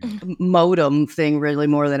old modem thing, really,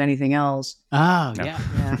 more than anything else. Oh,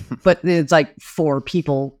 yeah. But it's like 4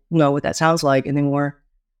 people know what that sounds like anymore.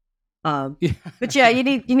 But yeah, you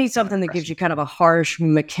need something that gives you kind of a harsh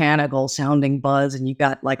mechanical sounding buzz, and you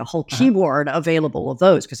got like a whole keyboard available of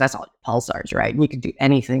those, because that's all pulsars, right? And you can do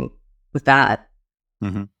anything with that.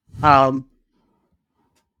 Mm-hmm.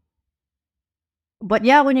 But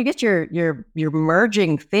yeah, when you get your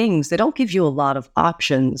merging things, they don't give you a lot of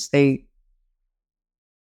options. They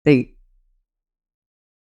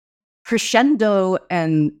crescendo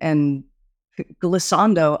and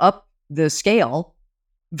glissando up the scale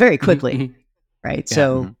very quickly, right? Yeah.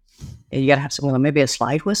 So you got to have something, maybe a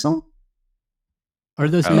slide whistle. Or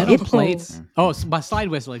those metal plates. Oh, my slide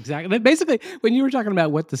whistle, exactly. Basically, when you were talking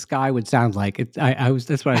about what the sky would sound like,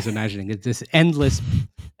 that's what I was imagining. It's this endless,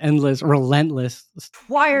 relentless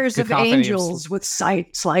choirs of angels with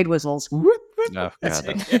slide whistles. Oh,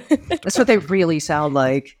 that's what they really sound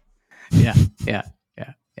like. Yeah.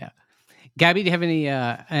 Gabby, do you have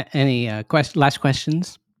any last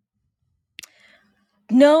questions?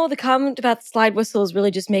 No, the comment about the slide whistle is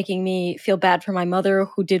really just making me feel bad for my mother,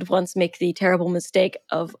 who did once make the terrible mistake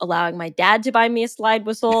of allowing my dad to buy me a slide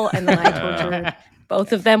whistle, and then I tortured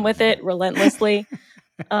both of them with it relentlessly.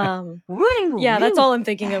 Yeah, that's all I'm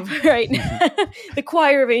thinking of right now. The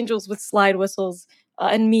choir of angels with slide whistles,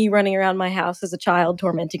 and me running around my house as a child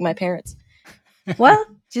tormenting my parents. Well,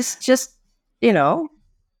 just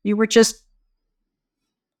you were just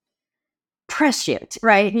prescient,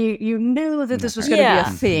 right? You knew that this was going to be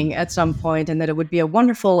a thing at some point, and that it would be a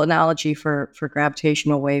wonderful analogy for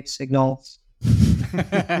gravitational wave signals.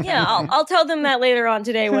 Yeah, I'll tell them that later on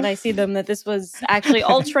today when I see them, that this was actually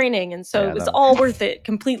all training, and so it was all worth it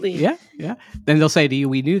completely. Yeah. Then they'll say to you,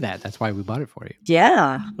 "We knew that. That's why we bought it for you."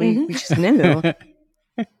 Yeah, we just knew.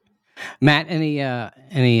 Matt,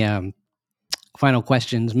 any final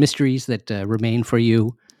questions, mysteries that remain for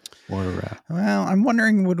you? Or well, I'm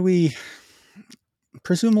wondering, would we?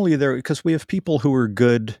 Presumably because we have people who are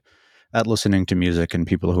good at listening to music and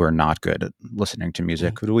people who are not good at listening to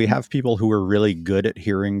music. Would we have people who are really good at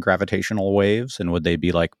hearing gravitational waves, and would they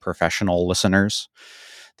be like professional listeners?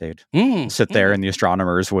 They'd sit there and the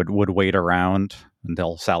astronomers would wait around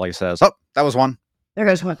until Sally says, "Oh, that was one. There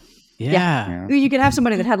goes one." Yeah. You could have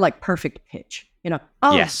somebody that had like perfect pitch.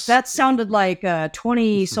 Yes. That sounded like a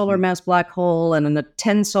 20 solar mass black hole and a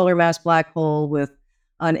 10 solar mass black hole with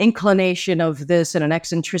an inclination of this and an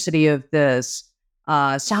eccentricity of this.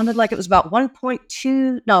 Sounded like it was about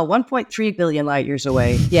 1.3 billion light years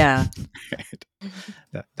away. Yeah.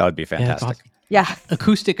 That would be fantastic. Yeah. Awesome.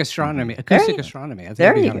 Acoustic astronomy. Acoustic astronomy. I think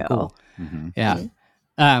there that'd be you kind of go. cool. Yeah.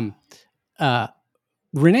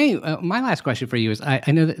 Renee, my last question for you is,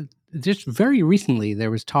 I know that just very recently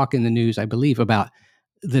there was talk in the news, I believe, about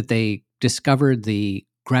that they discovered the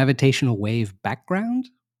gravitational wave background.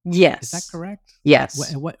 Yes. Is that correct?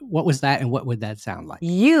 Yes. What was that, and what would that sound like?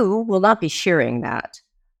 You will not be sharing that,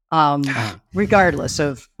 regardless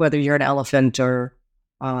of whether you're an elephant or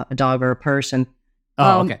a dog or a person.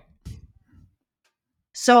 Okay.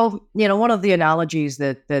 So, one of the analogies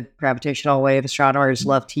that gravitational wave astronomers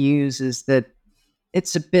love to use is that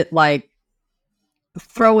it's a bit like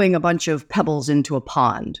throwing a bunch of pebbles into a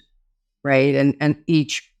pond, right? And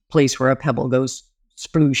each place where a pebble goes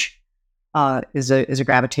sploosh is a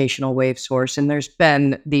gravitational wave source. And there's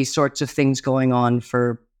been these sorts of things going on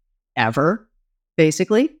forever,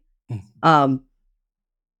 basically. And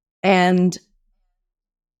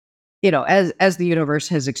as the universe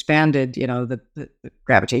has expanded, the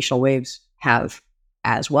gravitational waves have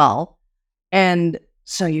as well. And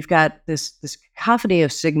so you've got this cacophony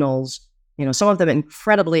of signals, some of them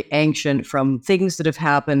incredibly ancient, from things that have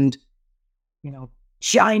happened,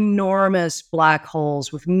 ginormous black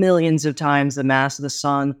holes with millions of times the mass of the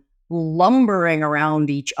sun lumbering around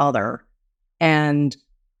each other. And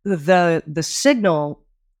the signal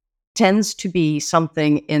tends to be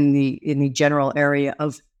something in the general area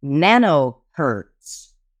of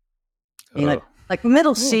nanohertz. Like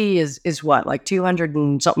middle C is what, like 200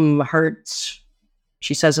 and something hertz,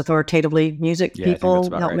 she says authoritatively. Music people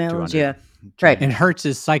help me out. Yeah. Right. And hertz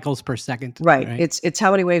is cycles per second. Right. It's how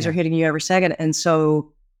many waves are hitting you every second. And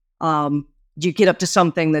so you get up to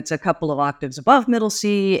something that's a couple of octaves above middle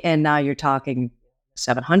C, and now you're talking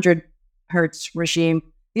 700 hertz regime.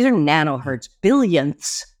 These are nanohertz,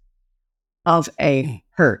 billionths of a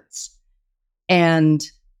hertz. And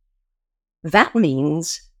that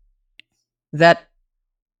means that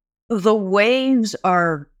the waves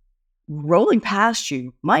are rolling past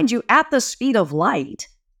you, mind you, at the speed of light,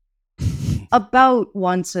 about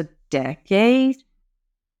once a decade.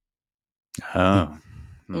 Oh.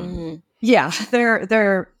 Yeah,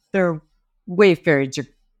 their wave periods are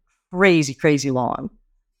crazy long.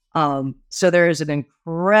 So there is an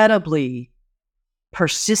incredibly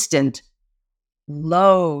persistent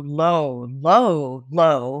low level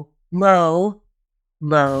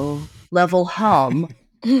hum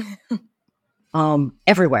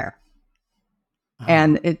everywhere.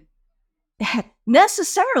 And it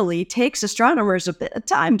necessarily takes astronomers a bit of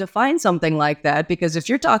time to find something like that, because if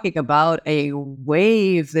you're talking about a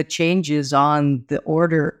wave that changes on the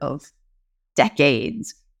order of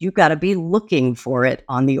decades, you've got to be looking for it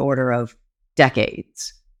on the order of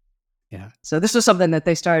decades. Yeah. So this was something that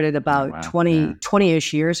they started about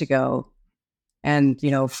 20-ish years ago. And,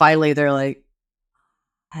 finally they're like,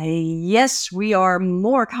 yes, we are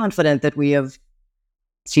more confident that we have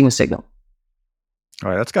seen a signal. All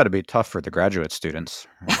right, that's got to be tough for the graduate students.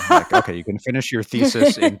 Like, okay, you can finish your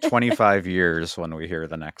thesis in 25 years when we hear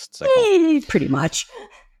the next signal. Pretty much.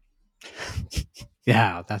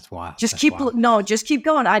 Yeah, that's wild. Just keep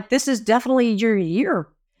going. This is definitely your year.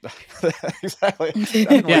 Exactly.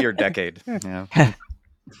 Definitely your decade.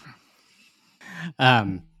 Yeah.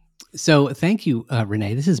 So thank you,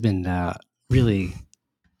 Renee. This has been really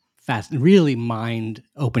fast, really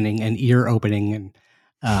mind-opening and ear-opening, and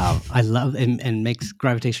I love and makes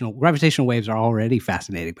gravitational waves are already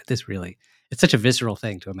fascinating, but this really, it's such a visceral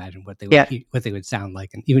thing to imagine what they would sound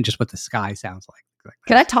like, and even just what the sky sounds like.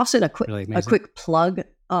 Can I toss in a quick plug?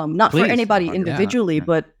 Not Please. For anybody individually,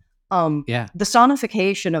 but the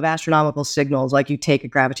sonification of astronomical signals, like you take a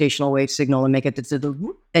gravitational wave signal and make it to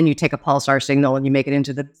the, and you take a pulsar signal and you make it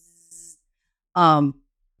into the, and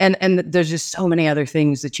there's just so many other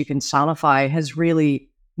things that you can sonify, has really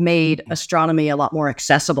made astronomy a lot more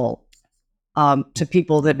accessible to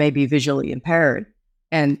people that may be visually impaired.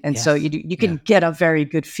 And so you can get a very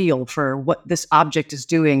good feel for what this object is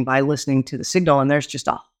doing by listening to the signal. And there's just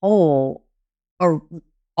a whole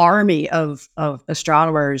army of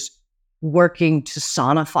astronomers working to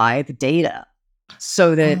sonify the data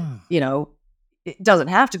so that, it doesn't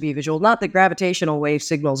have to be visual. Not that gravitational wave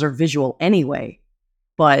signals are visual anyway,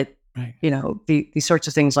 but, these sorts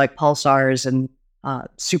of things like pulsars and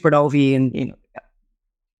supernovae and,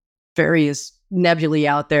 various nebulae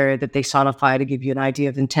out there that they sonify to give you an idea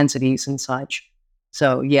of intensities and such.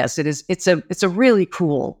 So yes, it's a really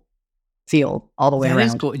cool feel all the way around. That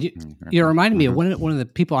is cool. You reminded me of one of the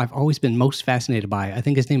people I've always been most fascinated by. I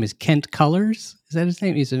think his name is Kent Cullers. Is that his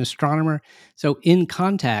name? He's an astronomer. So in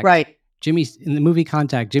Contact, right. in the movie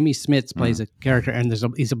Contact, Jimmy Smits plays a character, and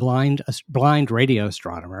he's a blind blind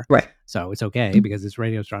astronomer. Right. So it's okay because it's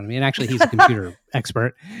radio astronomy, and actually he's a computer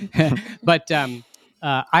expert. But when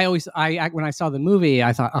I saw the movie,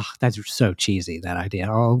 I thought, oh, that's so cheesy, that idea.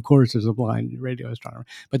 Oh, of course, there's a blind radio astronomer.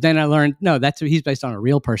 But then I learned, no, he's based on a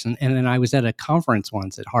real person. And then I was at a conference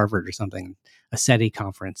once at Harvard or something, a SETI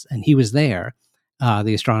conference, and he was there,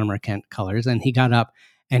 the astronomer Kent Cullers, and he got up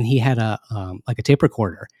and he had a tape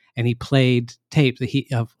recorder, and he played tape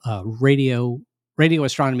of radio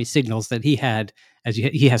astronomy signals that he had,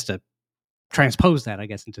 he has to transpose that, I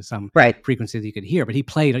guess, into some frequency that you could hear. But he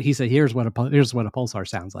said, here's what a pulsar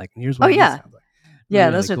sounds like, and here's what it sounds like.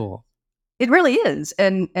 Really cool. It really is,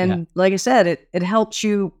 and like I said, it helps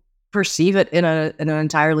you perceive it in an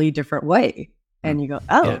entirely different way, and you go,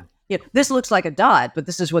 oh, this looks like a dot, but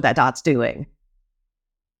this is what that dot's doing.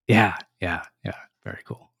 Yeah. Very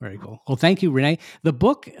cool. Well, thank you, Renee. The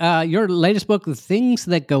book, your latest book, The Things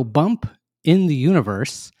That Go Bump in the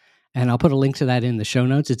Universe, and I'll put a link to that in the show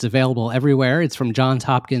notes. It's available everywhere. It's from Johns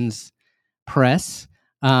Hopkins Press.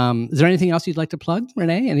 Is there anything else you'd like to plug,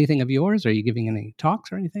 Renee? Anything of yours? Are you giving any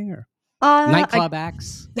talks or anything? Or nightclub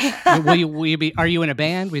acts? Will you be? Are you in a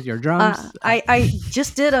band with your drums? I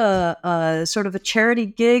just did a sort of a charity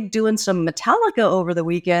gig doing some Metallica over the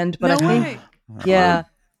weekend, but no way. Yeah.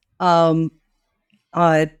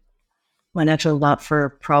 Might actually not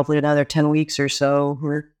for probably another 10 weeks or so.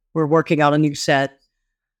 We're working out a new set.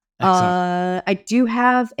 I do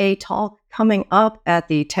have a talk coming up at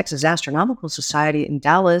the Texas Astronomical Society in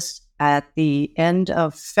Dallas at the end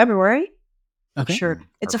of February. Okay. Sure.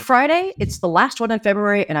 It's a Friday. It's the last one in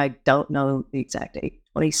February, and I don't know the exact date.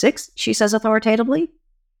 26th, she says authoritatively.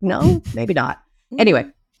 No, maybe not. Anyway,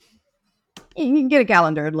 you can get a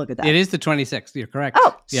calendar and look at that. It is the 26th. You're correct.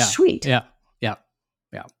 Oh, sweet. Yeah.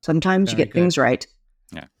 Sometimes you get things right.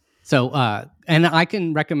 Yeah. So, and I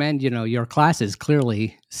can recommend, your classes.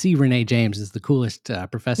 Clearly, C. Renee James is the coolest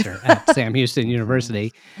professor at Sam Houston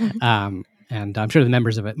University. And I'm sure the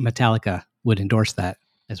members of Metallica would endorse that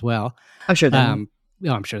as well. I'm sure they would.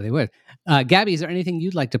 I'm sure they would. Gabby, is there anything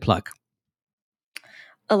you'd like to plug?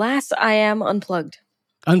 Alas, I am unplugged.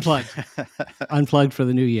 Unplugged for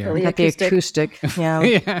the new year. Got the acoustic. Yeah.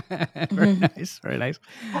 Yeah. Very nice.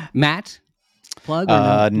 Matt, plug?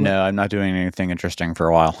 No, I'm not doing anything interesting for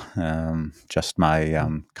a while. Just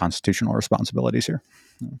my constitutional responsibilities here.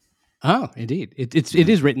 Oh, indeed. It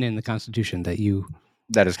is written in the Constitution that you...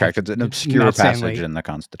 That is correct. It's an obscure passage in the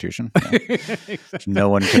Constitution. Yeah. Exactly. No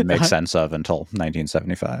one could make sense of until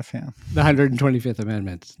 1975. Yeah, the 125th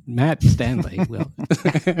Amendment. Matt Stanley will.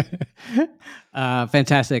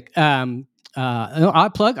 Fantastic. I'll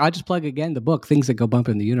just plug again the book. Things That Go Bump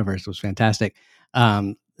in the Universe was fantastic.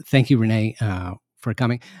 Thank you, Renee, for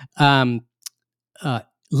coming.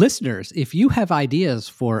 Listeners, if you have ideas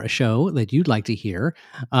for a show that you'd like to hear,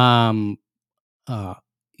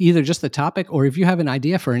 either just the topic, or if you have an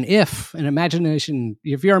idea for if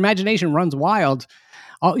your imagination runs wild,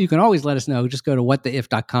 you can always let us know. Just go to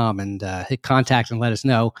whattheif.com and hit contact and let us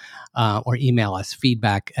know, or email us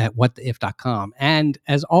feedback@whattheif.com. And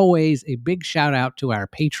as always, a big shout out to our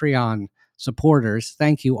Patreon supporters.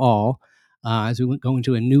 Thank you all. As we go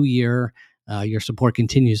into a new year, your support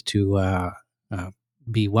continues to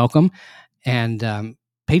be welcome. And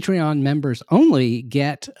Patreon members only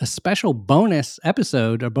get a special bonus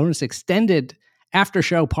episode or bonus extended after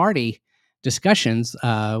show party discussions,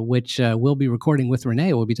 which we'll be recording with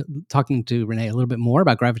Renee. We'll be talking to Renee a little bit more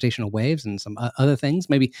about gravitational waves and some other things,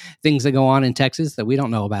 maybe things that go on in Texas that we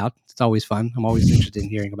don't know about. It's always fun. I'm always interested in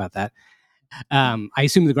hearing about that. I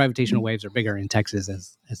assume the gravitational waves are bigger in Texas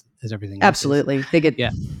as everything else. Absolutely. They get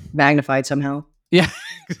magnified somehow. Yeah,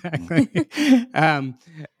 exactly.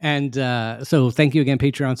 So thank you again,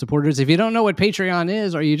 Patreon supporters. If you don't know what Patreon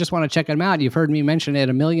is, or you just want to check them out, you've heard me mention it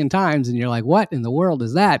a million times and you're like, what in the world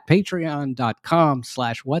is that?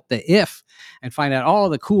 Patreon.com/whattheif, and find out all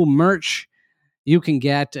the cool merch you can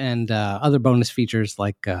get and other bonus features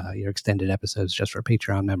like your extended episodes just for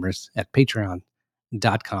Patreon members at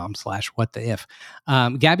patreon.com/whattheif.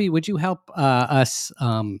 Gabby, would you help us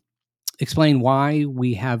explain why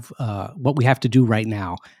we have what we have to do right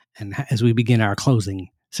now, and as we begin our closing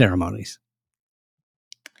ceremonies?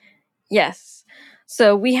 Yes.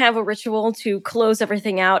 So we have a ritual to close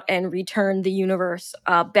everything out and return the universe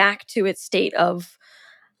back to its state of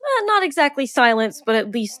not exactly silence, but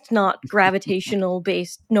at least not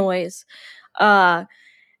gravitational-based noise,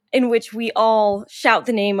 in which we all shout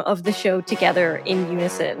the name of the show together in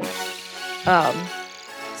unison.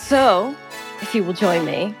 So, if you will join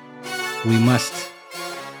me, we must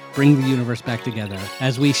bring the universe back together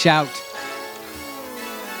as we shout,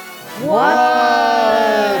 What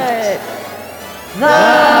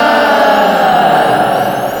the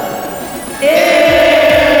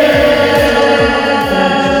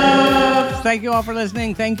Thank you all for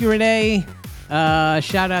listening. Thank you, Renee.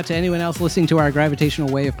 Shout out to anyone else listening to our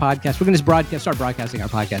Gravitational Wave podcast. We're going to start broadcasting our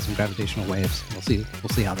podcast in gravitational waves. We'll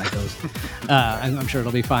see how that goes. I'm sure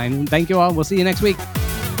it'll be fine. Thank you all. We'll see you next week.